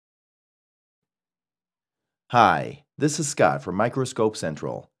Hi, this is Scott from Microscope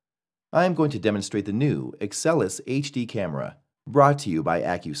Central. I am going to demonstrate the new Excelis HD camera brought to you by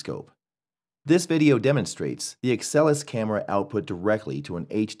Accu-Scope. This video demonstrates the Excelis camera output directly to an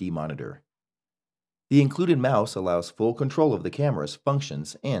HD monitor. The included mouse allows full control of the camera's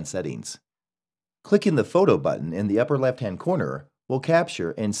functions and settings. Clicking the Photo button in the upper left-hand corner will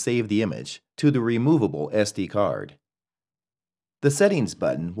capture and save the image to the removable SD card. The Settings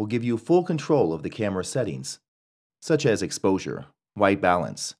button will give you full control of the camera settings, such as exposure, white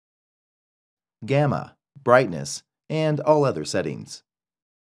balance, gamma, brightness, and all other settings.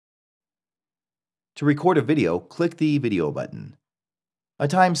 To record a video, click the Video button. A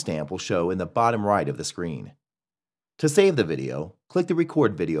timestamp will show in the bottom right of the screen. To save the video, click the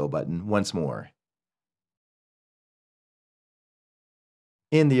Record Video button once more.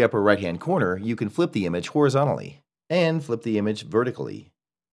 In the upper right-hand corner, you can flip the image horizontally and flip the image vertically.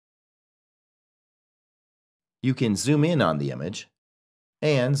 You can zoom in on the image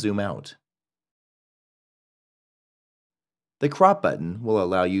and zoom out. The Crop button will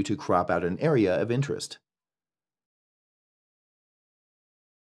allow you to crop out an area of interest.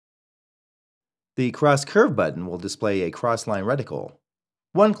 The Cross Curve button will display a crossline reticle.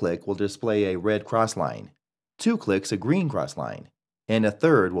 One click will display a red crossline, 2 clicks a green crossline, and a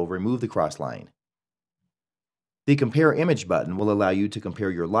third will remove the crossline. The Compare Image button will allow you to compare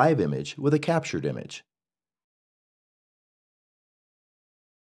your live image with a captured image.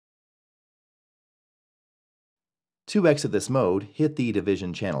 To exit this mode, hit the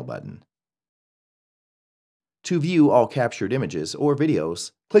Division Channel button. To view all captured images or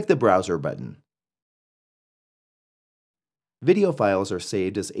videos, click the Browser button. Video files are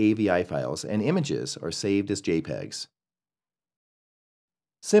saved as AVI files and images are saved as JPEGs.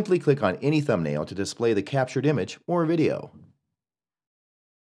 Simply click on any thumbnail to display the captured image or video.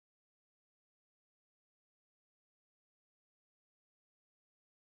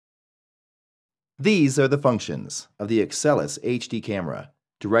 These are the functions of the Excelis HD camera,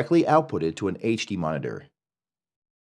 directly outputted to an HD monitor.